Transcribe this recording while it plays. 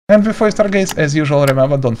And before we start, guys, as usual,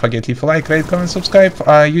 remember, don't forget leave a like, rate, comment, subscribe.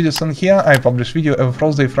 Udisen here. I publish video every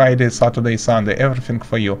Thursday, Friday, Saturday, Sunday, everything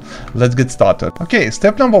for you. Let's get started. Okay,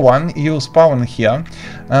 step number 1, you spawn here.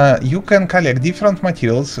 You can collect different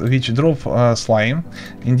materials which drop slime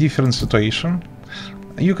in different situation.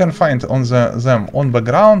 You can find on them on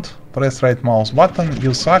background, press right mouse button,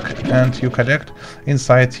 you suck, and you collect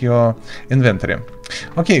inside your inventory.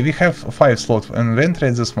 Okay, we have 5 slots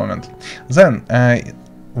inventory at this moment. Then,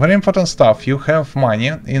 very important stuff, you have money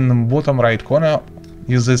in the bottom right corner.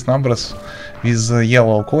 Use these numbers with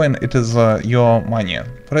yellow coin, it is your money.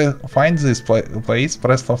 Find this place,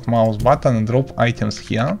 press left mouse button and drop items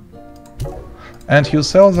here. And you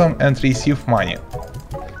sell them and receive money.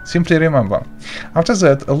 Simply remember. After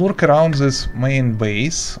that, lurk around this main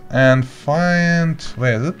base and find...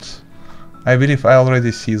 where is it? I believe I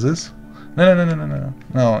already see this. No,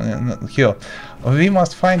 here. We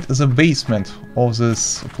must find the basement of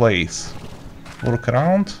this place. Look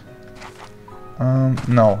around.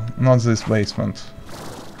 No, not this basement.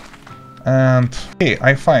 And okay,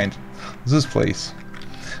 I find this place.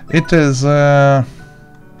 It is on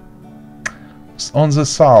the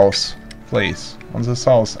south place, on the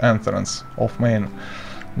south entrance of main.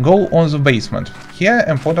 Go on the basement. Here,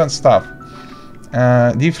 important stuff.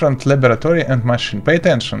 Different laboratory and machine. Pay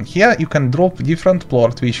attention. Here you can drop different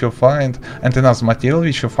plot which you find and another material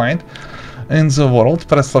which you find in the world.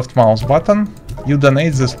 Press left mouse button. You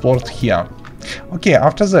donate this plot here. Okay,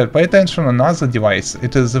 after that, pay attention on another device.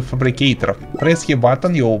 It is the fabricator. Press here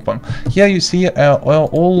button, you open. Here you see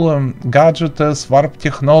all gadgets, warp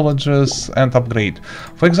technologies and upgrade.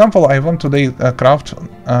 For example, I want today collect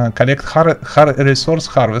resource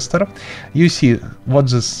harvester. You see what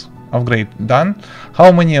this upgrade done,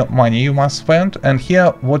 how many money you must spend, and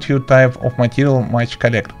here what your type of material must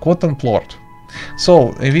collect. Cotton plot.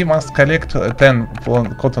 So we must collect 10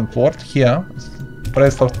 cotton plot here.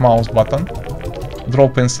 Press left mouse button,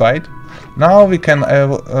 drop inside. Now we can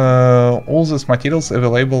have all these materials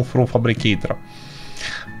available through fabricator.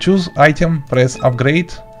 Choose item, press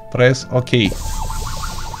upgrade, press OK.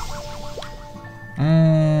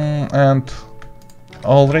 And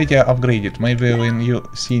already upgraded. Maybe when you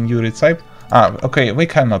see new recipe. Okay, we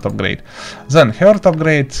cannot upgrade. Then heart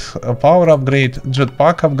upgrade, power upgrade,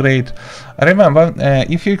 jetpack upgrade. Remember,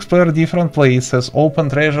 if you explore different places, open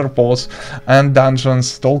treasure posts and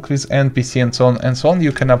dungeons, talk with NPC and so on,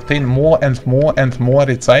 you can obtain more and more and more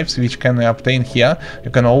recipes which can obtain here.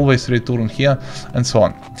 You can always return here and so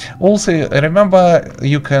on. Also, remember,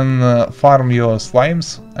 you can farm your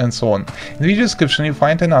slimes and so on. In the video description you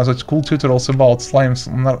find another cool tutorials about slimes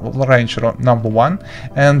rancher number 1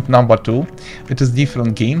 and number 2. It is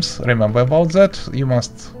different games, remember about that. You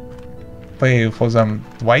must pay for them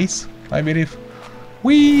twice, I believe.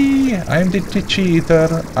 Whee! I'm the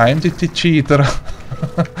cheater, I'm the cheater.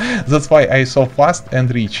 That's why I so fast and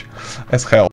rich as hell.